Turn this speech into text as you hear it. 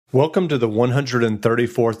Welcome to the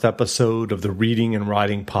 134th episode of the Reading and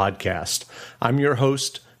Writing Podcast. I'm your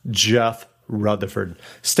host, Jeff Rutherford.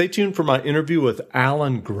 Stay tuned for my interview with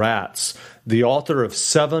Alan Gratz, the author of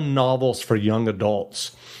 7 novels for young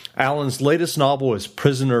adults. Alan's latest novel is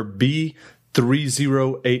Prisoner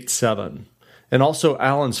B3087. And also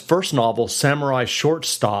Alan's first novel, Samurai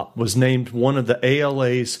Shortstop, was named one of the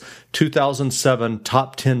ALA's 2007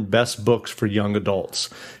 Top 10 Best Books for Young Adults.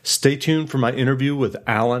 Stay tuned for my interview with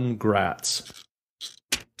Alan Gratz.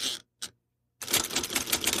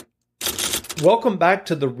 Welcome back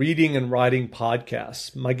to the Reading and Writing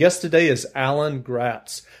Podcast. My guest today is Alan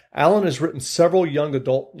Gratz. Alan has written several young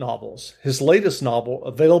adult novels. His latest novel,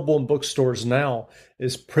 available in bookstores now,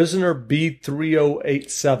 is Prisoner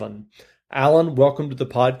B3087. Alan, welcome to the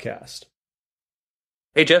podcast.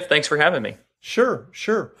 Hey, Jeff, thanks for having me. Sure.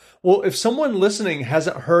 Well, if someone listening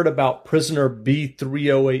hasn't heard about Prisoner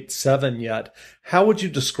B3087 yet, how would you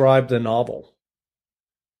describe the novel?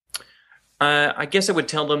 I guess I would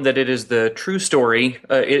tell them that it is the true story.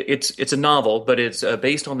 It's a novel, but it's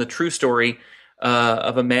based on the true story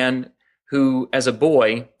of a man who, as a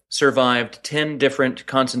boy, survived 10 different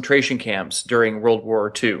concentration camps during World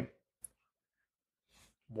War II.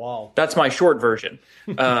 Wow. That's my short version.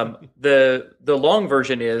 The long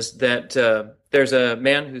version is that there's a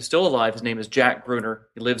man who's still alive. His name is Yanek Gruener.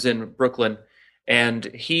 He lives in Brooklyn, and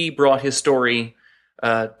he brought his story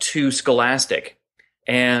to Scholastic,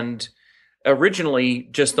 and originally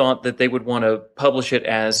just thought that they would want to publish it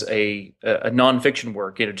as a nonfiction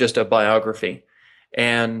work, just a biography.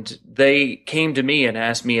 And they came to me and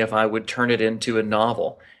asked me if I would turn it into a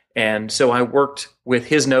novel. And so I worked with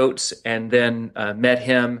his notes and then met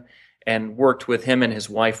him and worked with him and his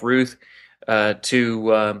wife, Ruth,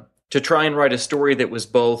 to try and write a story that was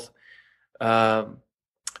both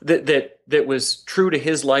that was true to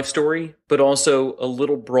his life story, but also a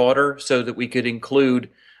little broader so that we could include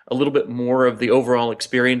a little bit more of the overall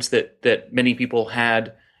experience that many people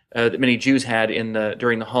had, that many Jews had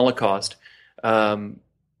during the Holocaust.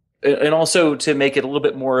 And also to make it a little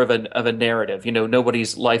bit more of a narrative.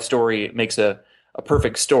 Nobody's life story makes a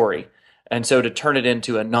perfect story. And so to turn it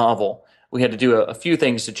into a novel, we had to do a few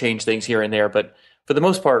things to change things here and there. But for the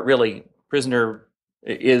most part, really, Prisoner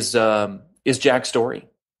is Jack's story.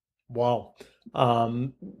 Wow.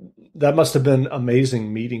 That must have been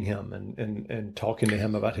amazing meeting him and talking to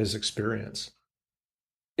him about his experience.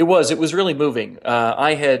 It was really moving.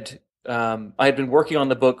 I had been working on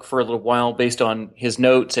the book for a little while based on his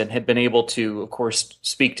notes and had been able to, of course,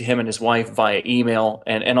 speak to him and his wife via email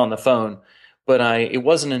and on the phone. But it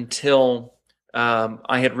wasn't until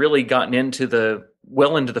I had really gotten into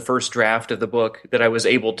the first draft of the book that I was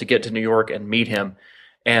able to get to New York and meet him.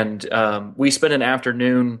 And we spent an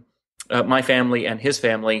afternoon, my family and his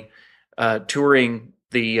family, touring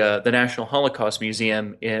the National Holocaust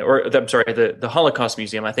Museum, the Holocaust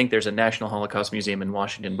Museum. I think there's a National Holocaust Museum in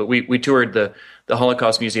Washington, but we toured the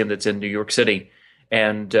Holocaust Museum that's in New York City,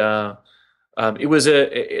 and it was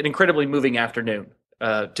an incredibly moving afternoon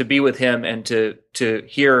to be with him and to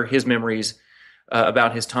hear his memories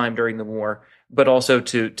about his time during the war, but also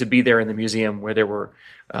to be there in the museum where there were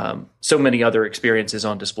so many other experiences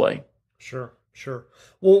on display. Sure.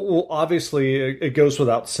 Well, obviously, it goes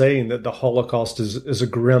without saying that the Holocaust is a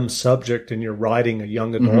grim subject, and you're writing a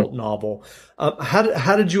young adult novel.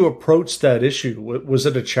 How did you approach that issue? Was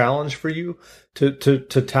it a challenge for you to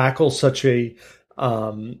tackle such a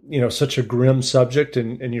grim subject,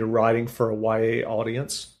 and you're writing for a YA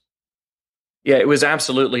audience? Yeah, it was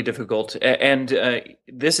absolutely difficult, and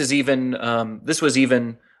this was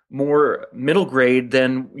even more middle grade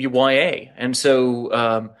than YA, and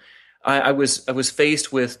so. I was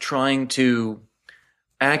faced with trying to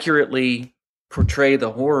accurately portray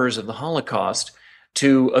the horrors of the Holocaust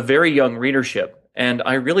to a very young readership, and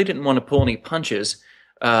I really didn't want to pull any punches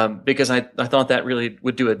because I thought that really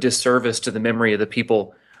would do a disservice to the memory of the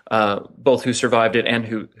people, both who survived it and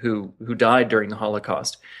who died during the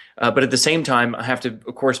Holocaust. But at the same time, I have to,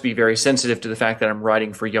 of course, be very sensitive to the fact that I'm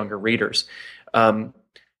writing for younger readers.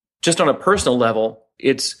 Just on a personal level,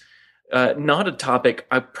 it's not a topic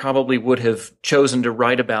I probably would have chosen to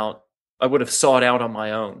write about. I would have sought out on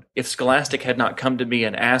my own. If Scholastic had not come to me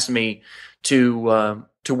and asked me to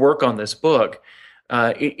work on this book,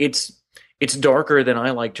 it's darker than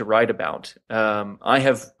I like to write about.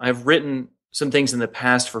 I've written some things in the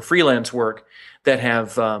past for freelance work that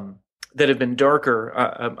have been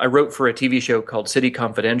darker. I wrote for a TV show called City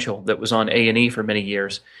Confidential that was on A&E for many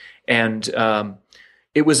years, and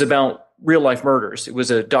it was about real life murders. It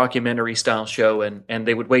was a documentary style show, and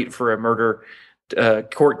they would wait for a murder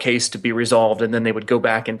court case to be resolved, and then they would go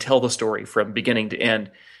back and tell the story from beginning to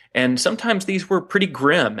end. And sometimes these were pretty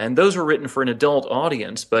grim, and those were written for an adult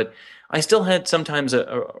audience, but I still had sometimes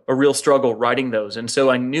a real struggle writing those. And so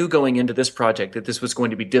I knew going into this project that this was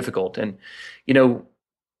going to be difficult. And, you know,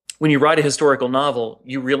 when you write a historical novel,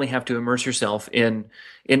 you really have to immerse yourself in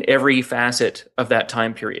every facet of that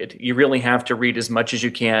time period. You really have to read as much as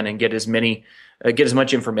you can and get as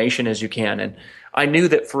much information as you can. And I knew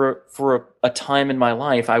that for a time in my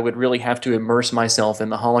life, I would really have to immerse myself in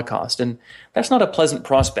the Holocaust, and that's not a pleasant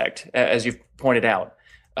prospect, as you've pointed out.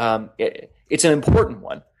 It's an important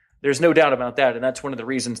one. There's no doubt about that, and that's one of the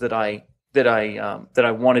reasons that I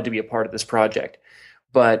wanted to be a part of this project.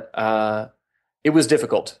 But it was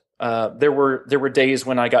difficult. There were days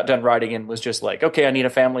when I got done writing and was just like, okay, I need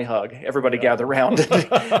a family hug. Everybody gather around,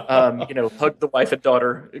 hug the wife and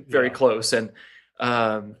daughter very close. And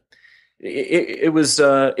it was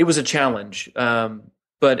a challenge.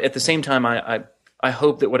 But at the same time, I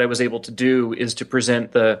hope that what I was able to do is to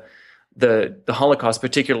present the Holocaust,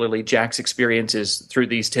 particularly Jack's experiences through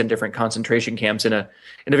these 10 different concentration camps in a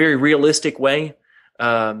very realistic way,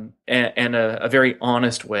 and a very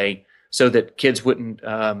honest way, so that kids wouldn't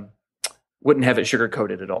have it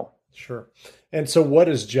sugar-coated at all. Sure. And so what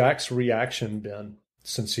has Jack's reaction been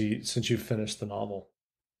since you finished the novel?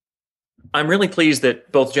 I'm really pleased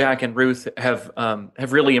that both Jack and Ruth have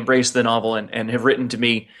really embraced the novel and have written to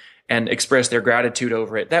me and expressed their gratitude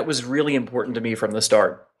over it. That was really important to me from the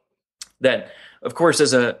start. That, of course,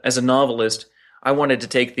 as a novelist, I wanted to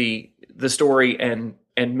take the story and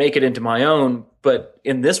make it into my own. But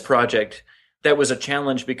in this project, that was a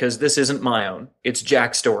challenge because this isn't my own. It's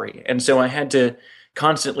Jack's story. And so I had to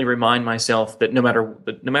constantly remind myself that no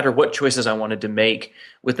matter what choices I wanted to make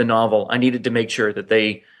with the novel, I needed to make sure that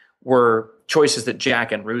they were choices that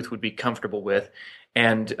Jack and Ruth would be comfortable with.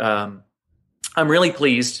 And I'm really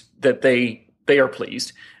pleased that they are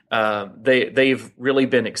pleased. They've really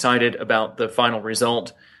been excited about the final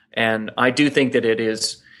result. And I do think that it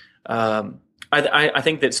is, I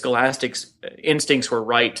think that Scholastic's instincts were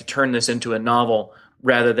right to turn this into a novel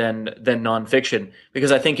rather than nonfiction,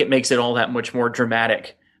 because I think it makes it all that much more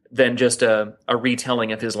dramatic than just a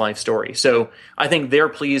retelling of his life story. So I think they're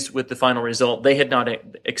pleased with the final result. They had not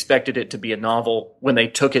expected it to be a novel when they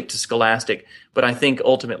took it to Scholastic, but I think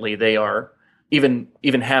ultimately they are even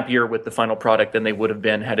happier with the final product than they would have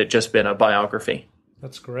been had it just been a biography.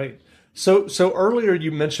 That's great. So earlier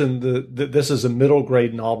you mentioned that this is a middle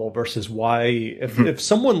grade novel versus YA. If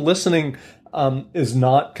someone listening is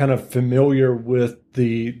not kind of familiar with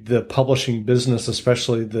the publishing business,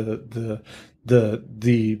 especially the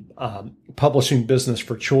publishing business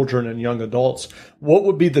for children and young adults, what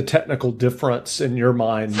would be the technical difference in your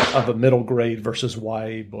mind of a middle grade versus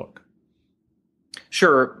YA book?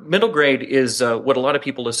 Sure. Middle grade is what a lot of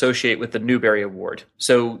people associate with the Newbery Award.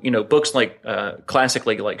 So, books like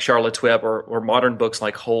classically like Charlotte's Web or modern books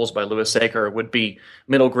like Holes by Louis Saker would be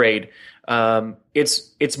middle grade.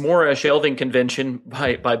 It's more a shelving convention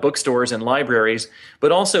by bookstores and libraries,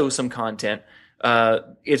 but also some content.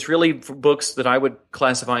 It's really for books that I would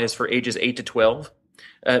classify as for ages 8 to 12,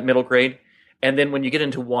 middle grade. And then when you get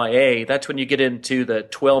into YA, that's when you get into the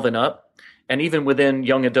 12 and up. And even within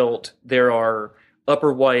young adult, there are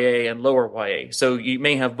upper YA and lower YA. So you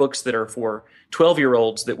may have books that are for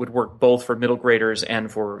 12-year-olds that would work both for middle graders and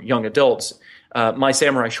for young adults. My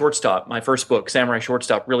Samurai Shortstop, my first book, Samurai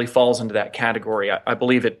Shortstop, really falls into that category. I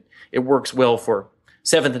believe it works well for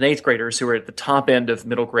 7th and 8th graders who are at the top end of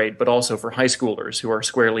middle grade, but also for high schoolers who are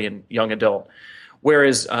squarely in young adult.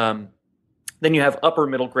 Whereas then you have upper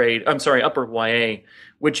YA,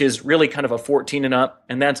 which is really kind of a 14 and up,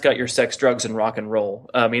 and that's got your sex, drugs, and rock and roll.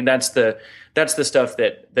 I mean, that's the stuff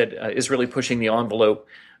that is really pushing the envelope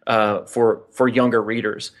for younger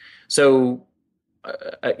readers. So,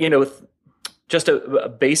 just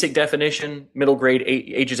a basic definition: middle grade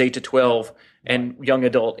ages 8 to 12, and young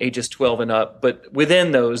adult ages 12 and up. But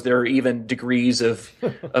within those, there are even degrees of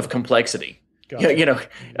complexity. Gotcha.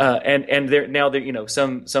 And there now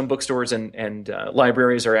some bookstores and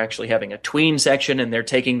libraries are actually having a tween section, and they're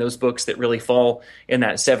taking those books that really fall in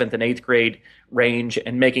that 7th and 8th grade range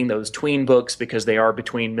and making those tween books because they are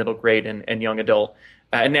between middle grade and young adult.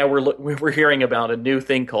 And now we're hearing about a new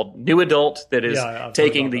thing called new adult that is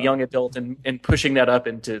taking the young adult and pushing that up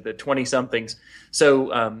into the 20-somethings.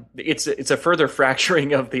 So it's a further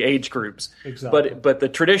fracturing of the age groups. Exactly. But the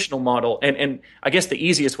traditional model, and I guess the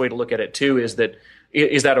easiest way to look at it too is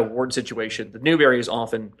that award situation. The Newbery is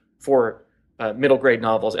often for middle grade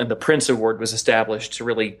novels, and the Prince Award was established to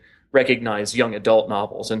really recognize young adult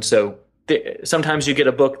novels. And so sometimes you get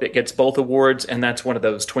a book that gets both awards, and that's one of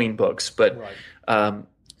those tween books. But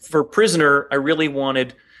for Prisoner, I really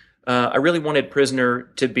wanted I really wanted Prisoner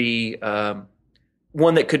to be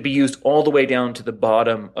one that could be used all the way down to the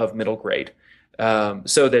bottom of middle grade,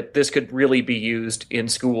 so that this could really be used in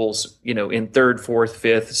schools, in third, fourth,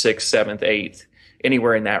 fifth, sixth, seventh, eighth,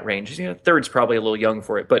 anywhere in that range. Third's probably a little young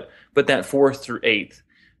for it, but that fourth through eighth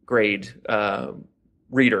grade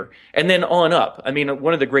reader, and then on up. I mean,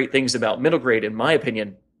 one of the great things about middle grade, in my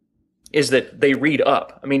opinion, is that they read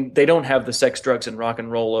up. I mean, they don't have the sex, drugs, and rock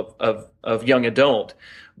and roll of young adult,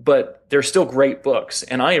 but they're still great books.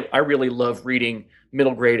 And I really love reading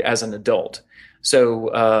middle grade as an adult.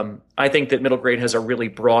 So I think that middle grade has a really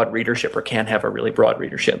broad readership, or can have a really broad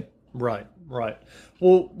readership. Right, right.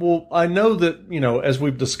 Well, I know that, as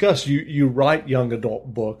we've discussed, you write young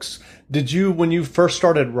adult books. When you first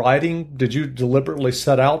started writing, did you deliberately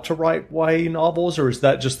set out to write YA novels, or is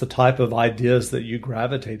that just the type of ideas that you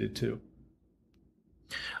gravitated to?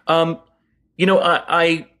 I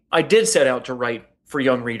did set out to write for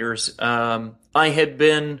young readers. I'd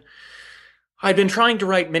been trying to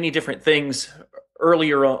write many different things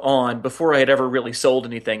earlier on, before I had ever really sold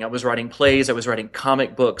anything. I was writing plays, I was writing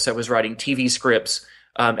comic books, I was writing TV scripts.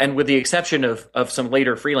 And with the exception of some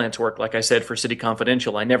later freelance work, like I said, for City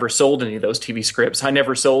Confidential, I never sold any of those TV scripts. I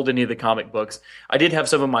never sold any of the comic books. I did have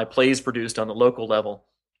some of my plays produced on the local level.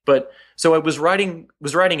 But so I was writing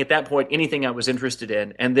at that point anything I was interested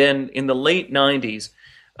in. And then in the late 90s,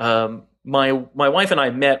 my wife and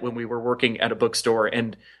I met when we were working at a bookstore,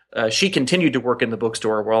 and she continued to work in the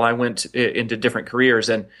bookstore while I went into different careers.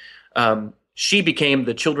 And she became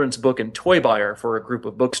the children's book and toy buyer for a group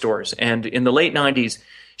of bookstores. And in the late 90s,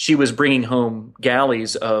 she was bringing home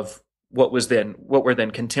galleys of what were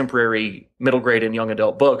then contemporary middle grade and young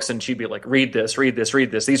adult books. And she'd be like, read this, read this,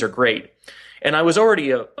 read this. These are great. And I was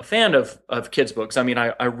already a fan of kids' books. I mean,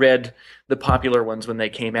 I read the popular ones when they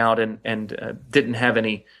came out, and didn't have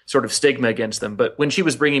any sort of stigma against them. But when she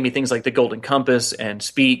was bringing me things like The Golden Compass and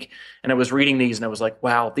Speak, and I was reading these, and I was like,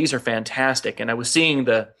 wow, these are fantastic. And I was seeing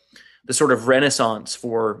the sort of renaissance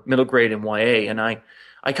for middle grade and YA. And I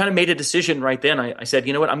kind of made a decision right then. I said,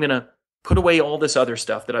 you know what, I'm going to put away all this other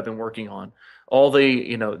stuff that I've been working on, all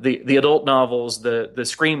the adult novels, the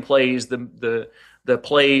screenplays, the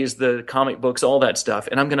plays, the comic books, all that stuff.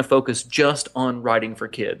 And I'm going to focus just on writing for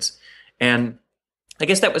kids. And I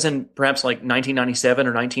guess that was in perhaps like 1997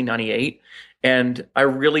 or 1998. And I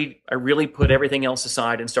really put everything else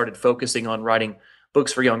aside and started focusing on writing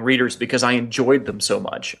books for young readers, because I enjoyed them so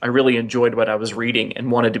much. I really enjoyed what I was reading and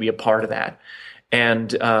wanted to be a part of that.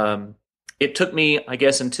 And it took me, I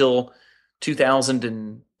guess, until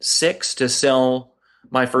 2006 to sell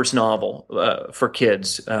my first novel for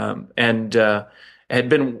kids. I had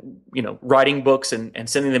been, writing books and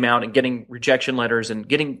sending them out and getting rejection letters, and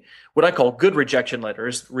getting what I call good rejection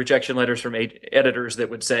letters from editors that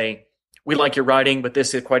would say, we like your writing, but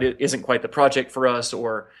this isn't quite the project for us,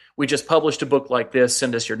 or we just published a book like this,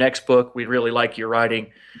 send us your next book, we really like your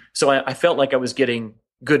writing. So I felt like I was getting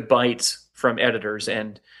good bites from editors,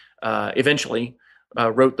 and eventually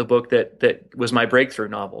wrote the book that was my breakthrough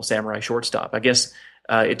novel, Samurai Shortstop. I guess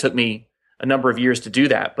it took me a number of years to do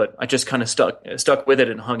that, but I just kind of stuck with it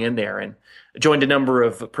and hung in there, and joined a number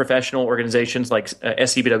of professional organizations like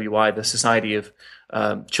SCBWI, the Society of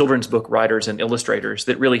Children's Book Writers and Illustrators,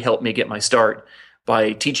 that really helped me get my start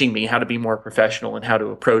by teaching me how to be more professional and how to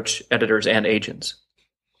approach editors and agents.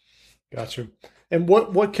 Gotcha. And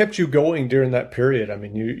what kept you going during that period? I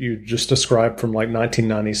mean, you just described from like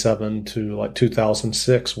 1997 to like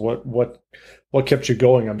 2006. What kept you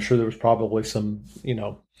going? I'm sure there was probably some,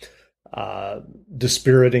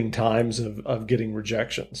 dispiriting times of getting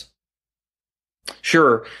rejections.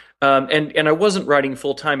 Sure. And I wasn't writing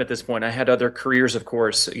full time at this point. I had other careers, of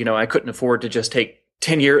course. I couldn't afford to just take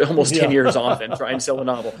almost 10 years off and try and sell a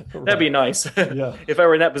novel. That'd be nice. Yeah. If I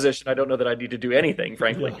were in that position, I don't know that I'd need to do anything,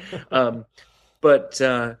 frankly. Yeah. But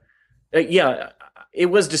it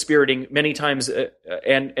was dispiriting many times.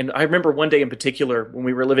 And I remember one day in particular, when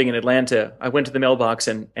we were living in Atlanta, I went to the mailbox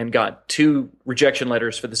and got 2 rejection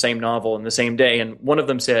letters for the same novel in the same day. And one of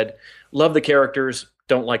them said, love the characters,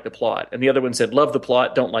 don't like the plot. And the other one said, love the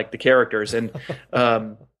plot, don't like the characters. And,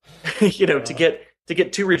 to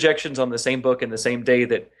get 2 rejections on the same book in the same day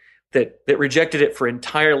that rejected it for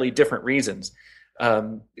entirely different reasons,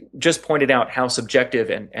 just pointed out how subjective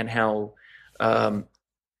and how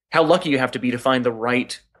lucky you have to be to find the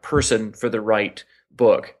right person for the right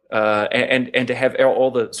book, and to have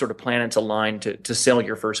all the sort of planets aligned to sell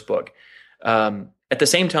your first book. At the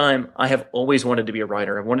same time, I have always wanted to be a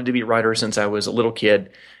writer. I've wanted to be a writer since I was a little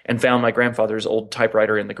kid, and found my grandfather's old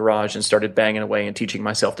typewriter in the garage and started banging away and teaching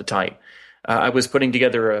myself to type. I was putting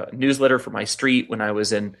together a newsletter for my street when I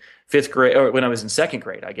was in fifth grade, or when I was in second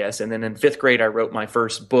grade, I guess. And then in fifth grade, I wrote my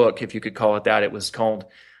first book, if you could call it that. It was called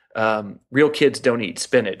Real Kids Don't Eat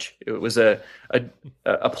Spinach. It was a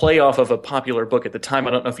play off of a popular book at the time.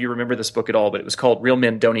 I don't know if you remember this book at all, but it was called Real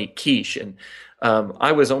Men Don't Eat Quiche. And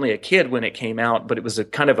I was only a kid when it came out, but it was a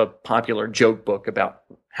kind of a popular joke book about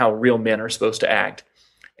how real men are supposed to act.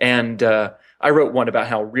 And I wrote one about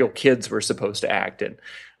how real kids were supposed to act. And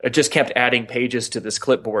I just kept adding pages to this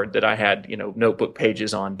clipboard that I had, notebook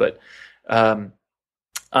pages on. But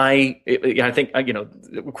I think,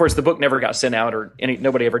 of course, the book never got sent out, or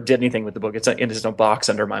nobody ever did anything with the book. It's in a box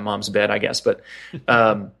under my mom's bed, I guess. But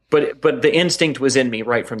the instinct was in me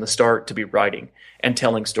right from the start to be writing and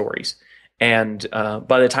telling stories. And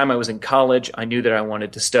by the time I was in college, I knew that I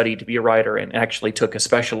wanted to study to be a writer, and actually took a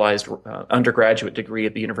specialized undergraduate degree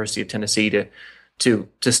at the University of Tennessee to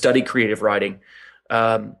study creative writing.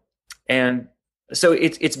 And so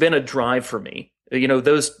it's been a drive for me.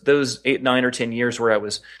 Those 8, 9, or 10 years where I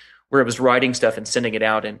was writing stuff and sending it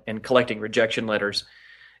out and collecting rejection letters.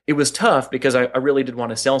 It was tough because I really did want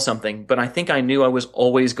to sell something, but I think I knew I was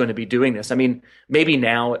always going to be doing this. I mean, maybe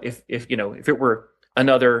now if it were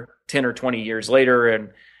another 10 or 20 years later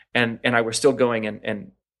and I were still going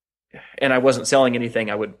and I wasn't selling anything,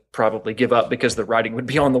 I would probably give up because the writing would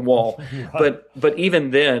be on the wall. Right. But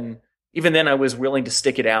even then I was willing to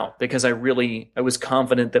stick it out because I was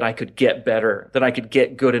confident that I could get better, that I could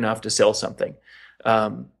get good enough to sell something.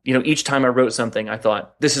 Each time I wrote something, I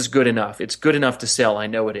thought, this is good enough. It's good enough to sell. I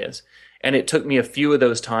know it is. And it took me a few of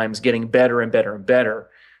those times getting better and better and better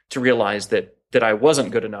to realize that I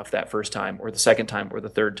wasn't good enough that first time or the second time or the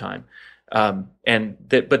third time.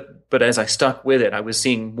 But as I stuck with it, I was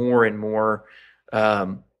seeing more and more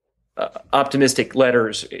optimistic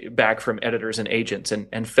letters back from editors and agents,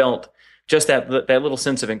 and felt just that little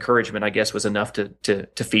sense of encouragement, I guess, was enough to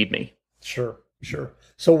feed me. Sure.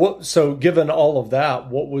 So given all of that,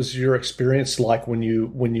 what was your experience like when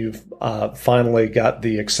you finally got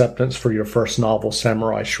the acceptance for your first novel,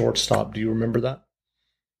 Samurai Shortstop? Do you remember that?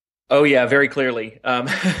 Oh yeah, very clearly.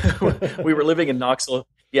 We were living in Knoxville.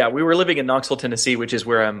 Yeah, we were living in Knoxville, Tennessee, which is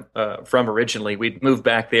where I'm from originally. We'd moved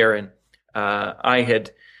back there, and I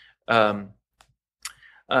had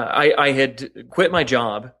quit my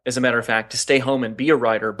job, as a matter of fact, to stay home and be a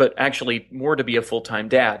writer, but actually more to be a full-time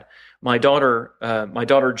dad. My daughter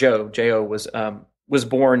Jo, was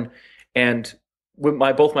born, and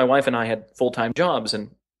both my wife and I had full-time jobs,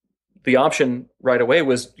 and the option right away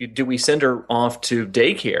was, do we send her off to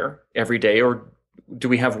daycare every day, or do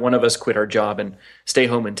we have one of us quit our job and stay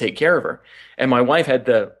home and take care of her? And my wife had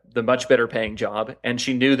the much better paying job, and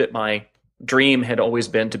she knew that my dream had always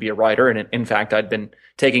been to be a writer. And in fact, I'd been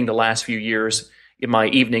taking the last few years in my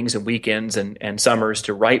evenings and weekends and summers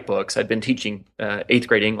to write books. I'd been teaching 8th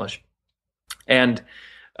grade English. And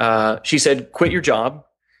she said, quit your job,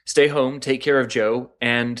 stay home, take care of Jo,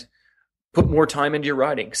 and put more time into your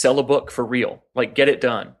writing, sell a book for real, like get it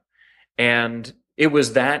done. And it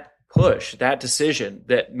was that push, that decision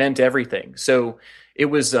that meant everything. So it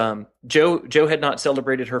was, Jo had not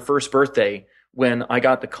celebrated her first birthday when I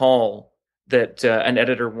got the call that an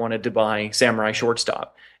editor wanted to buy Samurai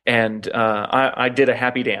Shortstop. And I did a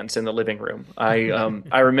happy dance in the living room.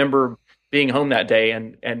 I remember being home that day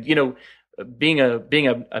and being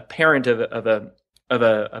a parent of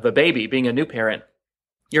a baby, being a new parent.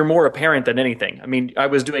 You're more a parent than anything. I mean, I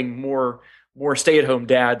was doing more stay-at-home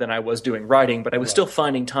dad than I was doing writing, but I was still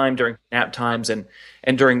finding time during nap times and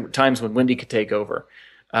during times when Wendy could take over,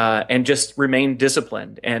 and just remain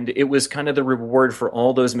disciplined. And it was kind of the reward for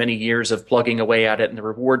all those many years of plugging away at it, and the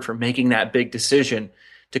reward for making that big decision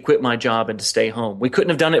to quit my job and to stay home. We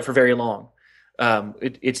couldn't have done it for very long.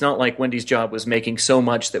 It's not like Wendy's job was making so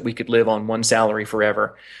much that we could live on one salary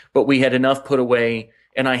forever, but we had enough put away,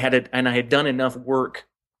 and I had done enough work.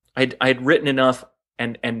 I had written enough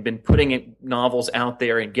and been putting novels out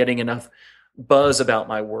there and getting enough buzz about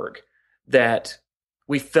my work that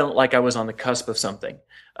we felt like I was on the cusp of something.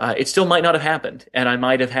 It still might not have happened, and I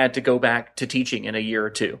might have had to go back to teaching in a year or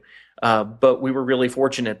two. But we were really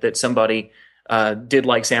fortunate that somebody did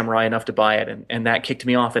like Samurai enough to buy it, and that kicked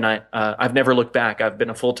me off. And I've never looked back. I've been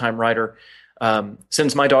a full-time writer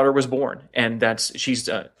since my daughter was born, and she's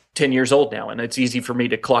 10 years old now, and it's easy for me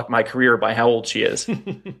to clock my career by how old she is.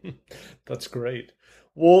 That's great.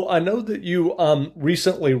 Well, I know that you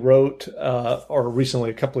recently wrote, a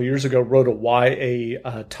couple of years ago, wrote a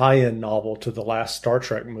YA tie-in novel to the last Star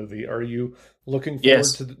Trek movie. Are you looking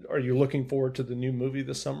forward to the new movie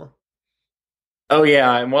this summer? Oh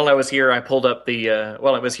yeah, and while I was here, I pulled up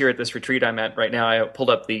while I was here at this retreat I'm at right now, I pulled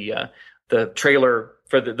up the trailer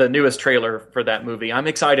for the newest trailer for that movie. I'm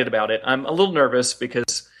excited about it. I'm a little nervous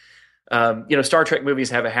because Star Trek movies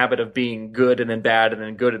have a habit of being good and then bad and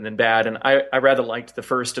then good and then bad, and I rather liked the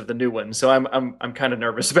first of the new ones, so I'm kind of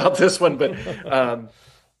nervous about this one. But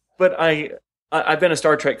I've been a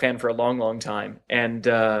Star Trek fan for a long, long time, and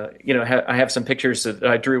I have some pictures that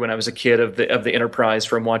I drew when I was a kid of the Enterprise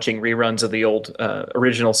from watching reruns of the old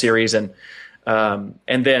original series, and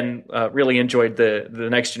then really enjoyed the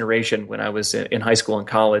Next Generation when I was in high school and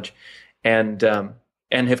college,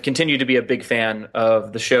 and have continued to be a big fan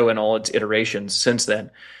of the show and all its iterations since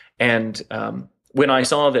then. And when I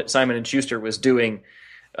saw that Simon & Schuster was doing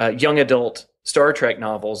young adult Star Trek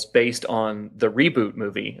novels based on the reboot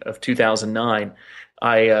movie of 2009,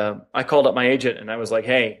 I called up my agent and I was like,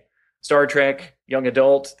 hey, Star Trek, young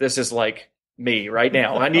adult, this is like me right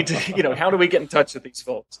now. I need to, how do we get in touch with these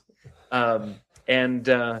folks? And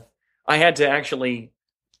I had to actually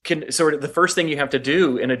the first thing you have to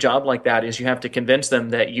do in a job like that is you have to convince them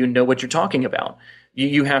that you know what you're talking about.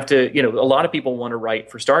 You have to, a lot of people want to write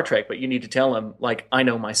for Star Trek, but you need to tell them, like, I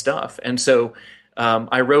know my stuff. And so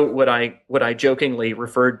I wrote what I jokingly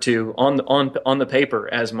referred to on the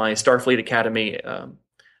paper as my Starfleet Academy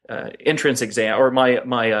entrance exam, or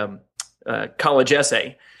my college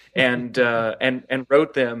essay, and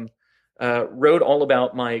wrote all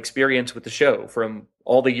about my experience with the show, from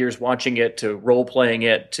all the years watching it to role playing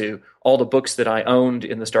it to all the books that I owned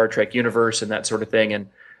in the Star Trek universe and that sort of thing. And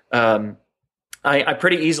I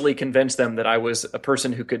pretty easily convinced them that I was a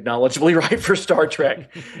person who could knowledgeably write for Star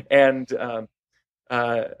Trek. And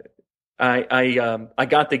I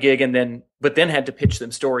got the gig, but then had to pitch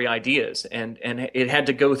them story ideas, and it had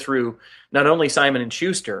to go through not only Simon and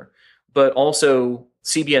Schuster, but also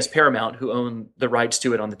CBS Paramount, who own the rights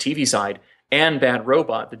to it on the TV side, and Bad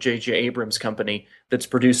Robot, the J.J. Abrams company that's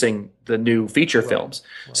producing the new feature films.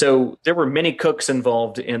 Right. So there were many cooks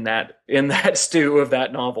involved in that stew of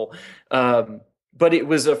that novel. But it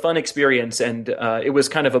was a fun experience, and it was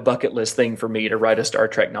kind of a bucket list thing for me to write a Star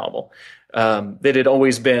Trek novel. That had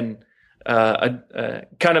always been a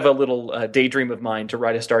kind of a little daydream of mine to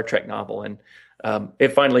write a Star Trek novel, and it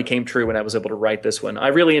finally came true when I was able to write this one. I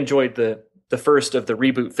really enjoyed the first of the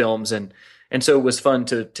reboot films, and so it was fun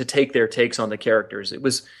to take their takes on the characters. It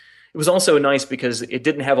was also nice because it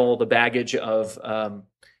didn't have all the baggage of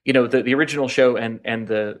the original show and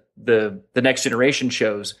the Next Generation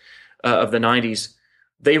shows of the 90s.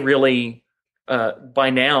 They really by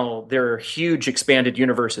now there are huge expanded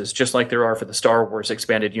universes, just like there are for the Star Wars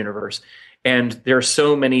expanded universe, and there are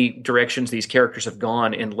so many directions these characters have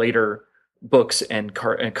gone in later books and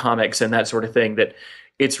comics and that sort of thing, that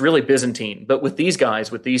it's really Byzantine. But with these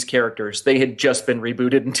guys, with these characters, they had just been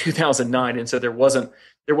rebooted in 2009, and so there wasn't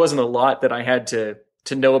a lot that I had to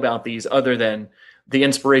know about these, other than the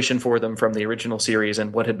inspiration for them from the original series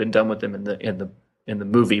and what had been done with them in the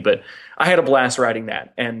movie. But I had a blast writing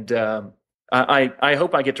that, and I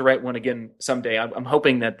hope I get to write one again someday. I'm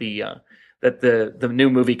hoping that the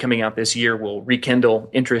new movie coming out this year will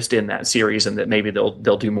rekindle interest in that series, and that maybe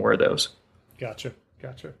they'll do more of those. Gotcha.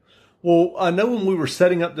 Well, I know when we were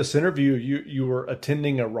setting up this interview, you were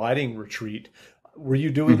attending a writing retreat. Were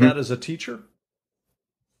you doing that as a teacher?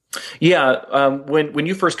 Yeah. When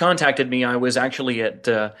you first contacted me, I was actually at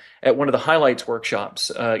one of the Highlights workshops.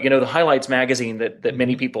 The Highlights magazine that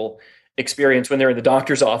many people experience when they're in the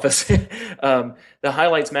doctor's office. The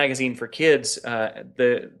Highlights magazine for kids,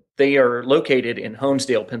 they are located in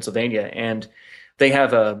Honesdale, Pennsylvania, and they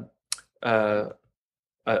have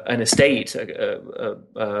an estate, a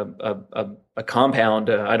compound.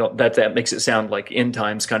 That makes it sound like end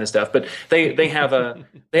times kind of stuff, but they have a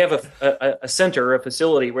center, a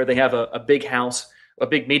facility where they have a big house, a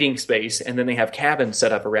big meeting space, and then they have cabins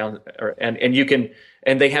set up around, and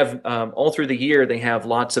they have all through the year they have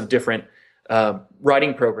lots of different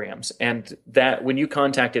writing programs. And that when you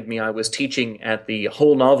contacted me, I was teaching at the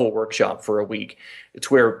whole novel workshop for a week.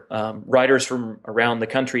 It's where writers from around the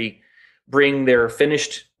country bring their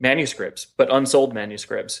finished manuscripts, but unsold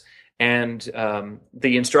manuscripts, and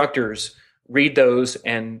the instructors read those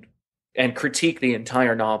and critique the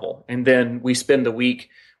entire novel. And then we spend the week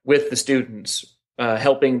with the students,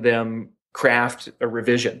 helping them craft a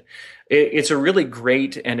revision. It's a really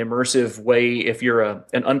great and immersive way, if you're an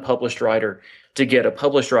unpublished writer, to get a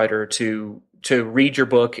published writer to read your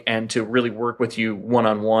book and to really work with you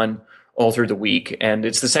one-on-one all through the week. And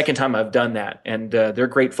it's the second time I've done that. And they're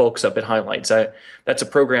great folks up at Highlights. That's a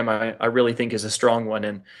program I really think is a strong one.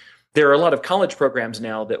 And there are a lot of college programs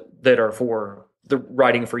now that are for the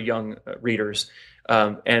writing for young readers.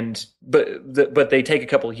 But they take a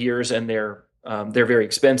couple of years, and they're very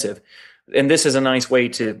expensive. and this is a nice way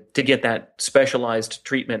to get that specialized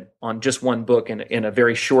treatment on just one book in a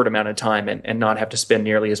very short amount of time, and not have to spend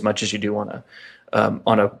nearly as much as you do on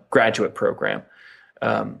a graduate program.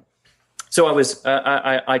 So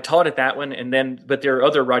I taught at that one, but there are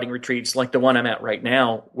other writing retreats like the one I'm at right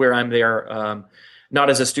now, where I'm there not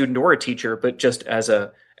as a student or a teacher, but just as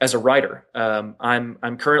a writer.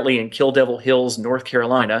 I'm currently in Kill Devil Hills, North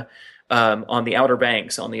Carolina, on the Outer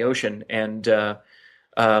Banks on the ocean, and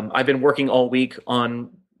I've been working all week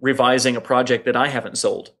on revising a project that I haven't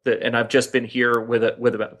sold, and I've just been here with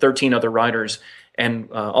about 13 other writers,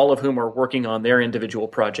 and all of whom are working on their individual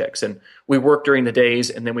projects. And we work during the days,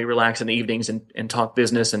 and then we relax in the evenings and talk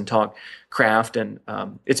business and talk craft. And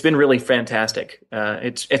it's been really fantastic.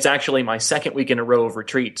 It's actually my second week in a row of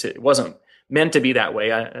retreats. It wasn't meant to be that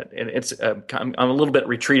way. I'm a little bit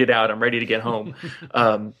retreated out. I'm ready to get home.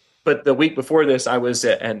 But the week before this, I was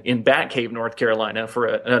in Batcave, North Carolina, for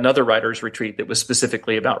another writer's retreat that was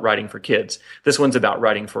specifically about writing for kids. This one's about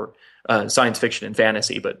writing for science fiction and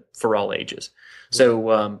fantasy, but for all ages.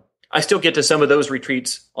 So I still get to some of those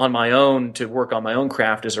retreats on my own to work on my own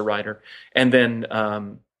craft as a writer. And then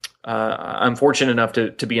I'm fortunate enough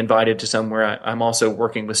to be invited to some where I'm also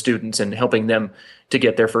working with students and helping them to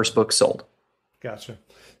get their first book sold. Gotcha.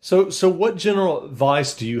 So what general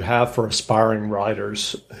advice do you have for aspiring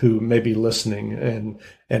writers who may be listening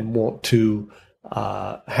and want to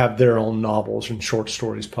have their own novels and short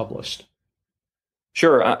stories published?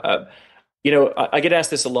 Sure. I get asked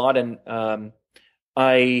this a lot, and what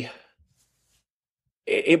I'm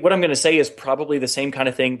going to say is probably the same kind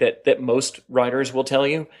of thing that most writers will tell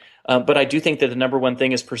you. But I do think that the number one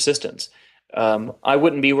thing is persistence. I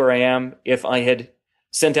wouldn't be where I am if I had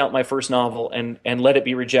sent out my first novel and let it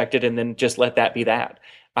be rejected and then just let that be that.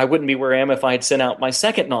 I wouldn't be where I am if I had sent out my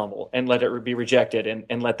second novel and let it be rejected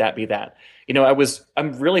and let that be that.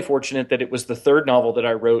 I'm really fortunate that it was the third novel that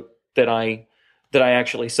I wrote that I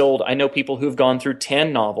actually sold. I know people who've gone through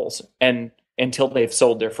 10 novels until they've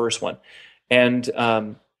sold their first one. And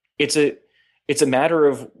it's a matter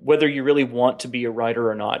of whether you really want to be a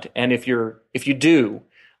writer or not. And if you do,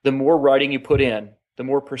 the more writing you put in, the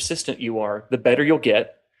more persistent you are, the better you'll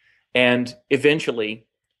get. And eventually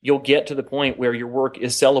you'll get to the point where your work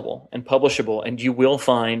is sellable and publishable, and you will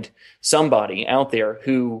find somebody out there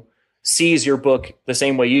who sees your book the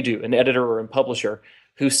same way you do, an editor or a publisher,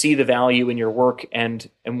 who see the value in your work and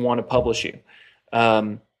want to publish you.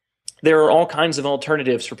 There are all kinds of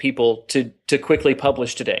alternatives for people to quickly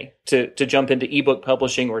publish today, to jump into ebook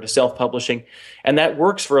publishing or to self-publishing. And that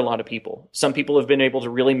works for a lot of people. Some people have been able to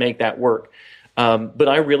really make that work. But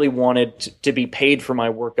I really wanted to be paid for my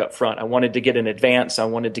work up front. I wanted to get an advance. I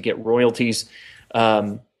wanted to get royalties.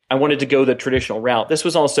 I wanted to go the traditional route. This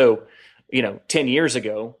was also, 10 years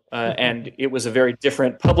ago, and it was a very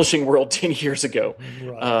different publishing world 10 years ago.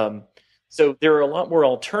 Right. So there are a lot more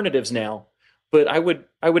alternatives now. But I would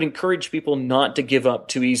encourage people not to give up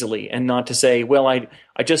too easily and not to say, well, I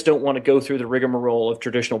just don't want to go through the rigmarole of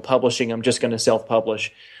traditional publishing. I'm just going to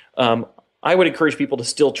self-publish. I would encourage people to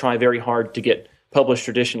still try very hard to get published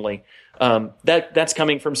traditionally. That's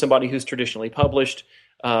coming from somebody who's traditionally published.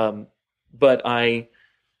 But I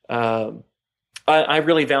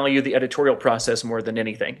really value the editorial process more than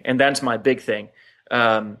anything. And that's my big thing.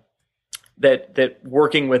 That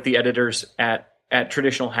working with the editors at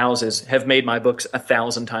traditional houses have made my books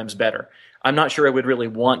 1,000 times better. I'm not sure I would really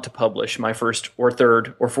want to publish my first or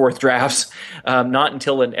third or fourth drafts, not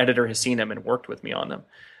until an editor has seen them and worked with me on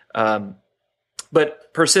them.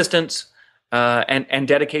 But persistence and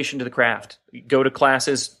dedication to the craft. Go to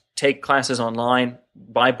classes, take classes online,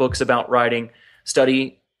 buy books about writing,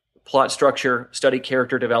 study plot structure, study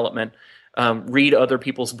character development, read other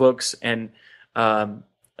people's books. And,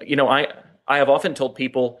 I have often told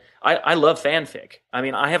people I love fanfic. I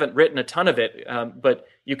mean, I haven't written a ton of it, but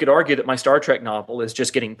you could argue that my Star Trek novel is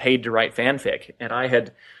just getting paid to write fanfic. And I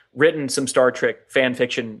had written some Star Trek fan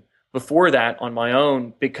fiction before that on my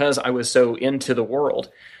own because I was so into the world.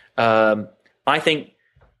 I think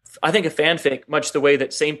a fanfic, much the way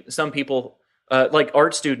that some people, like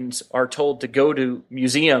art students, are told to go to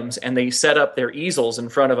museums and they set up their easels in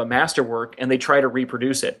front of a masterwork and they try to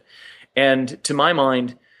reproduce it. And to my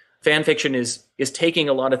mind, fan fiction is taking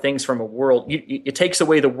a lot of things from a world. It takes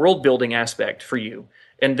away the world building aspect for you,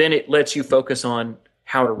 and then it lets you focus on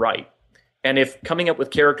how to write. And if coming up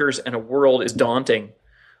with characters and a world is daunting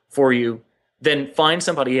for you, then find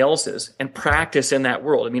somebody else's and practice in that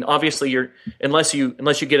world. I mean, obviously, unless you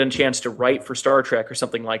get a chance to write for Star Trek or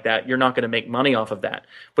something like that, you're not going to make money off of that.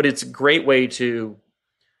 But it's a great way to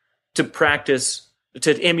practice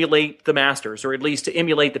to emulate the masters, or at least to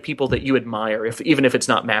emulate the people that you admire, even if it's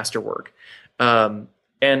not masterwork. I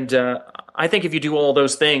think if you do all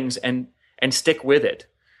those things and stick with it,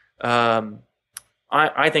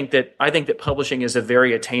 I think that publishing is a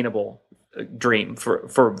very attainable dream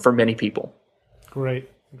for many people. Great.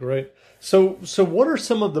 So what are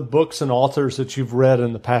some of the books and authors that you've read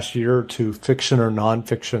in the past year or two, fiction or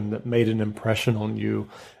nonfiction, that made an impression on you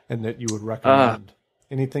and that you would recommend?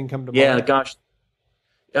 Anything come to mind? Yeah, gosh.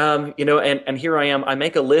 And here I am. I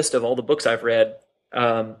make a list of all the books I've read,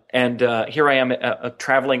 and here I am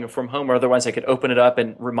traveling from home, or otherwise I could open it up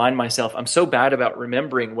and remind myself. I'm so bad about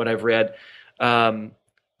remembering what I've read.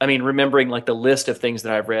 Remembering like the list of things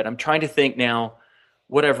that I've read. I'm trying to think now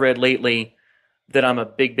what I've read lately that I'm a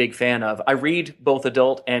big fan of. I read both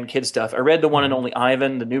adult and kid stuff. I read The One and Only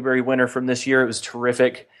Ivan, the Newbery winner from this year. It was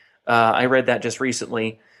terrific. I read that just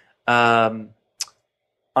recently. I've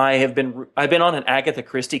been on an Agatha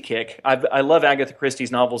Christie kick. I love Agatha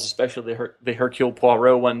Christie's novels, especially the Hercule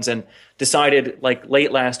Poirot ones, and decided like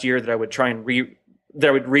late last year that I would try and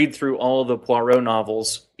read through all of the Poirot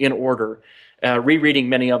novels in order, rereading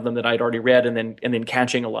many of them that I'd already read, and then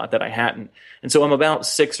catching a lot that I hadn't. And so I'm about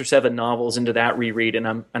 6 or 7 novels into that reread, and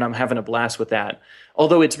I'm having a blast with that.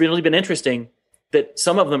 Although it's really been interesting that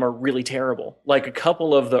some of them are really terrible. Like a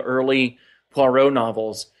couple of the early Poirot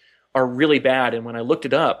novels are really bad. And when I looked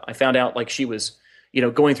it up, I found out like she was,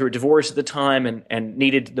 going through a divorce at the time and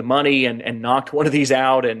needed the money and knocked one of these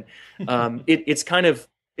out. And it's kind of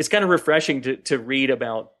refreshing to read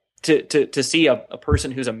about, to see a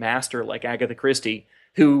person who's a master like Agatha Christie,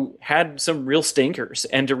 who had some real stinkers,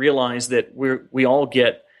 and to realize that we all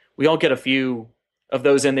get a few of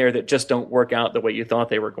those in there that just don't work out the way you thought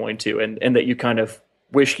they were going to, and that you kind of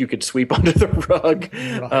wish you could sweep under the rug.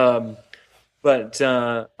 Right. But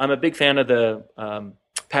I'm a big fan of the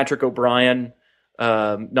Patrick O'Brian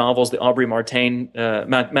novels, the Aubrey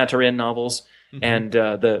Maturin novels, mm-hmm. and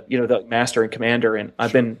the Master and Commander. And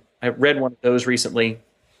I read one of those recently.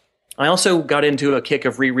 I also got into a kick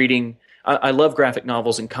of rereading. I love graphic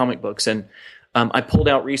novels and comic books, and I pulled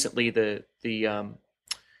out recently the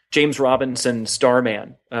James Robinson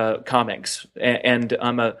Starman comics, and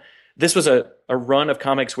this was a run of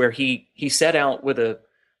comics where he set out with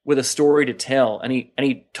a story to tell, and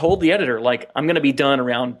he told the editor, like, I'm going to be done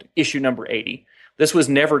around issue number 80. This was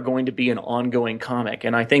never going to be an ongoing comic,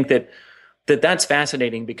 and I think that's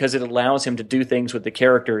fascinating because it allows him to do things with the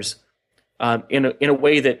characters in a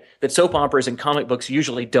way that soap operas and comic books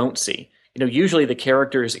usually don't see. Usually the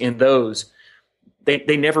characters in those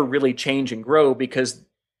they never really change and grow because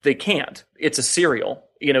they can't. It's a serial.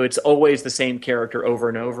 It's always the same character over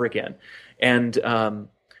and over again. And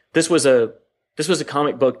this was a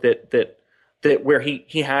comic book that where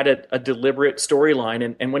he had a deliberate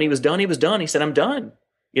storyline, and when he was done, he was done. He said, I'm done.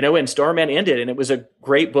 And Starman ended, and it was a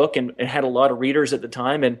great book, and it had a lot of readers at the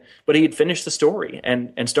time, but he had finished the story,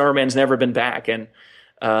 and Starman's never been back. And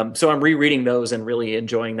so I'm rereading those and really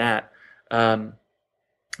enjoying that. I'm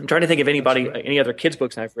trying to think of any other kids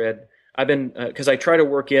books I've read. I've been, because I try to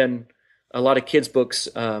work in a lot of kids books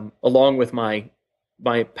along with my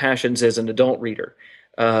passions as an adult reader.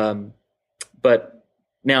 But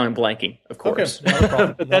now I'm blanking, of course. Okay, not a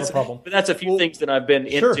problem. Not a problem. But that's a few things that I've been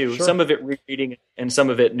into. Sure. Some of it rereading and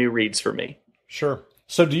some of it new reads for me. Sure.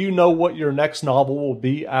 So do you know what your next novel will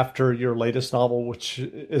be after your latest novel, which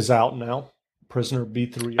is out now, Prisoner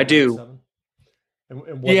B3? I do.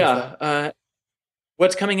 And what is that?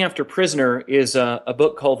 What's coming after Prisoner is a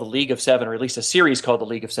book called The League of Seven, or at least a series called The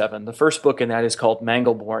League of Seven. The first book in that is called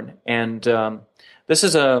Mangleborn. And this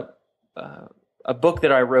is a book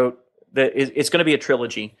that I wrote. It's going to be a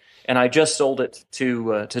trilogy, and I just sold it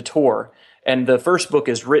to Tor. And the first book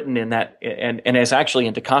is written in that, and is actually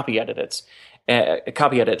into copy edits. And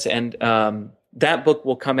that book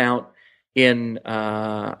will come out in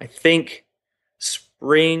I think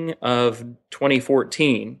spring of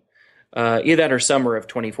 2014, either that or summer of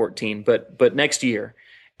 2014, but next year.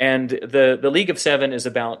 And the League of Seven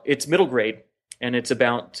it's middle grade, and it's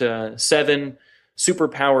about 7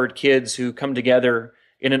 superpowered kids who come together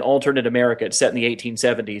in an alternate America. It's set in the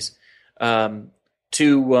 1870s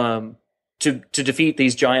to defeat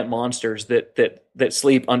these giant monsters that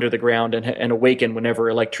sleep under the ground and awaken whenever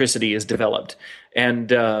electricity is developed.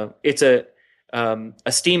 And it's a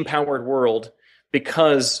steam powered world,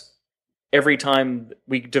 because every time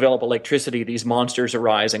we develop electricity, these monsters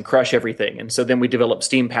arise and crush everything. And so then we develop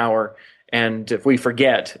steam power, and if we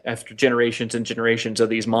forget after generations and generations of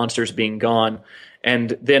these monsters being gone,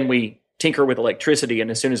 and then we tinker with electricity,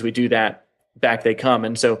 and as soon as we do that, back they come.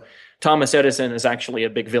 And so Thomas Edison is actually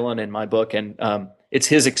a big villain in my book, and it's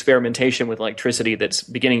his experimentation with electricity that's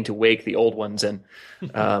beginning to wake the old ones, and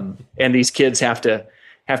these kids have to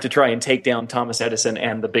try and take down Thomas Edison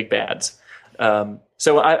and the big bads.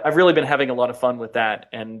 So I've really been having a lot of fun with that,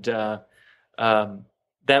 and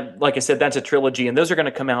that, like I said, that's a trilogy, and those are going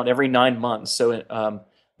to come out every 9 months. So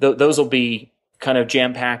those will be kind of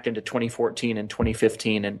jam packed into 2014 and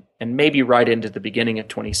 2015, and maybe right into the beginning of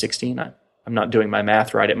 2016. I'm not doing my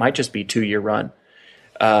math right. It might just be a 2-year run.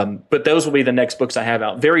 But those will be the next books I have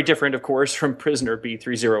out. Very different, of course, from Prisoner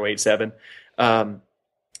B3087.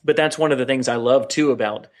 But that's one of the things I love, too,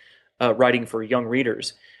 about writing for young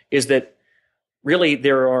readers, is that really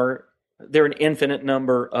there are an infinite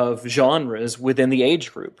number of genres within the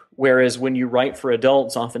age group. Whereas when you write for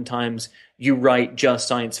adults, oftentimes you write just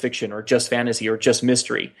science fiction or just fantasy or just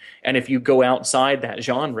mystery. And if you go outside that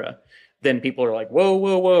genre, then people are like, whoa,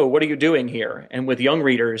 whoa, whoa, what are you doing here? And with young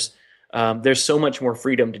readers, there's so much more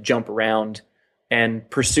freedom to jump around and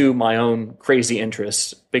pursue my own crazy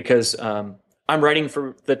interests, because I'm writing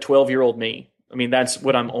for the 12-year-old me. I mean, that's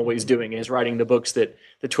what I'm always doing, is writing the books that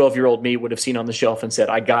the 12-year-old me would have seen on the shelf and said,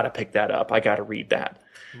 I got to pick that up. I got to read that.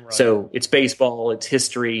 Right. So it's baseball, it's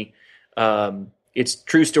history, it's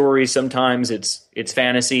true stories. Sometimes it's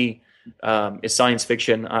fantasy, it's science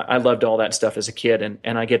fiction. I loved all that stuff as a kid,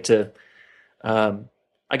 and I get to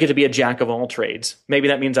be a jack of all trades. Maybe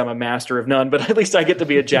that means I'm a master of none, but at least I get to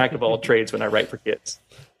be a jack of all trades when I write for kids.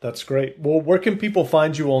 That's great. Well, where can people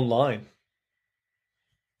find you online?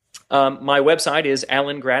 My website is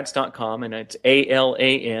alangratz.com, and it's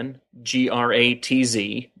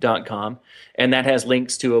ALANGRATZ.com. And that has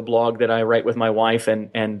links to a blog that I write with my wife, and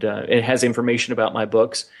it has information about my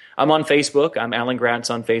books. I'm on Facebook. I'm Alan Gratz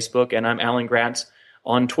on Facebook, and I'm Alan Gratz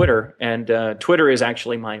on Twitter. And Twitter is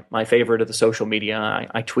actually my favorite of the social media.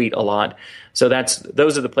 I tweet a lot. So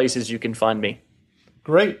those are the places you can find me.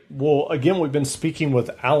 Great. Well, again, we've been speaking with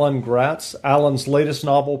Alan Gratz. Alan's latest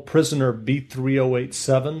novel, Prisoner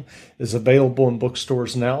B3087, is available in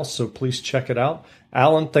bookstores now, so please check it out.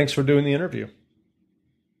 Alan, thanks for doing the interview.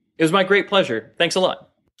 It was my great pleasure. Thanks a lot.